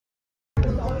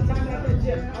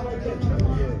Rize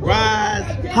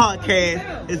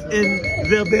podcast is in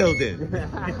the building.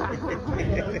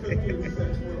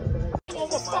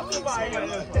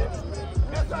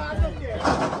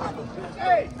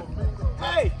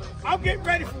 Hey, I'm getting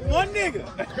ready for one nigga.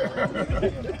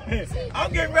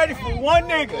 I'm getting ready for one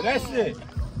nigga. That's it.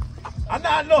 I'm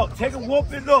not look. Take a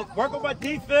whooping look. Work on my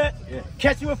defense.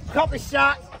 Catch you with a couple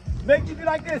shots. Make you be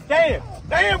like this.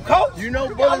 Damn, coach. You know,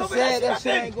 Bullet said that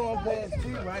shit ain't going past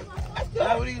 2, right?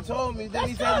 That's what he told me. Then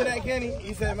he said to that Kenny,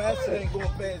 he said, man, that shit ain't going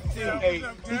past 2. He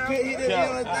didn't be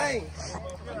on the thing.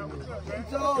 He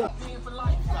told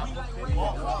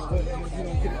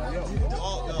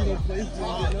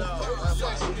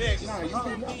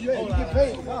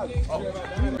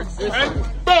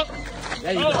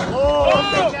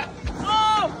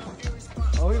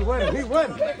Oh, he winning. He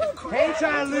winning. He ain't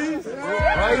trying to lose.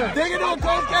 he's digging on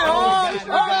Coach K hard.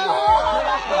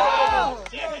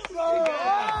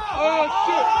 Oh,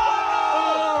 shit.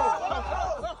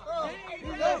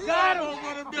 Got him.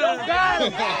 Got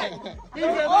him.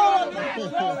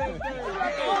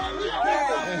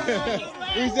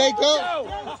 He say, Coach?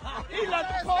 He let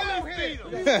the police beat him.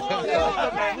 He let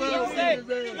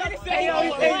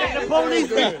the police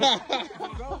beat him.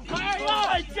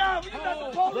 Hey, John, you let the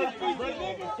police beat you,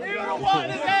 nigga. You would have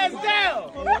walked his ass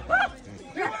down. You would have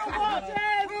walked his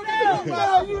ass down,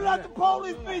 bro. You let the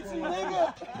police beat you,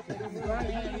 nigga.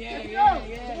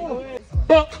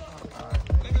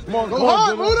 Come on,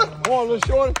 hard, Buddha. Come on, little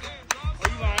shorty.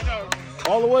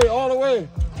 All the way, all the way.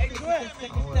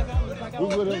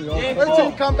 Who's with him, y'all? Wait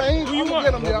till he come back. Who you want?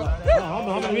 Get him, y'all.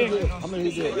 How many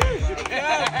he did?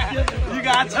 You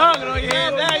got a tongue on your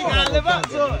head now. You gotta live up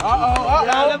to it. You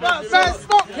gotta live up to it. Man,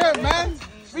 smoke him, man.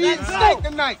 We eating steak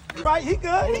tonight. Right, he good.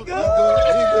 There you go.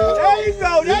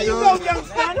 There you go,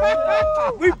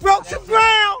 youngster. We broke some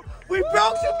ground. We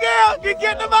broke some ground. You're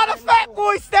getting them out of fat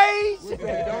boy stage.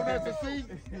 Donuts and seeds?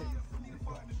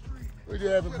 We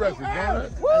just having breakfast,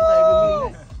 donuts.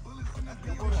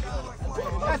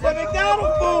 That's a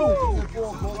McDonald's food.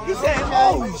 He said,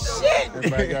 oh, shit. He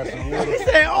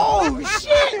said, oh,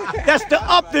 shit. That's the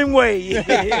Upton way. That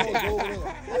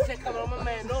shit coming on my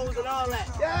man nose and all that.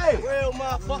 Yeah. Real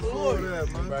motherfucking water.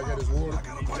 Everybody got his water.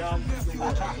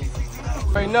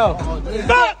 Hey, no.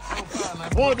 Stop.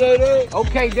 One day.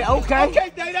 Okay,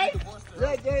 Day-Day.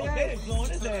 Yeah, Day-Day.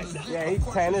 Yeah, he's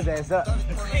tearing his ass up.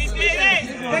 Hey,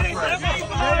 Day-Day.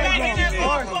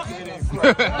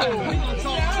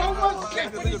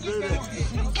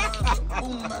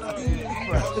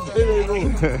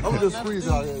 I'm just squeeze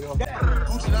out here, yo.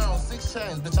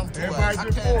 Everybody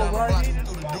just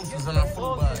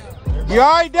full, right? You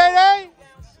all right, Day-Day?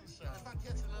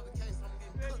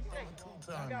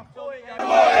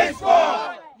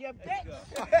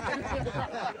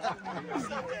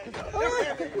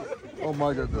 Oh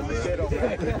my goodness. Felt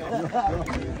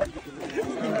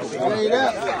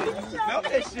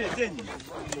that shit, didn't you?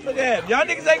 Look at him. Y'all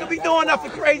niggas ain't gonna be doing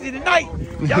nothing crazy tonight.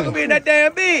 Y'all gonna be in that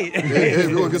damn bed. Hey,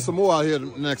 we're gonna get some more out here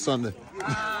next Sunday.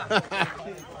 So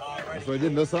they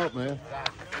didn't miss out, man.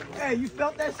 Hey, you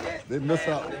felt that shit? They missed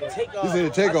out. He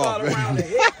said take off, man. They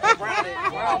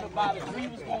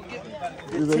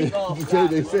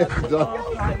said it's done.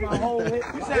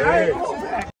 You said, hey,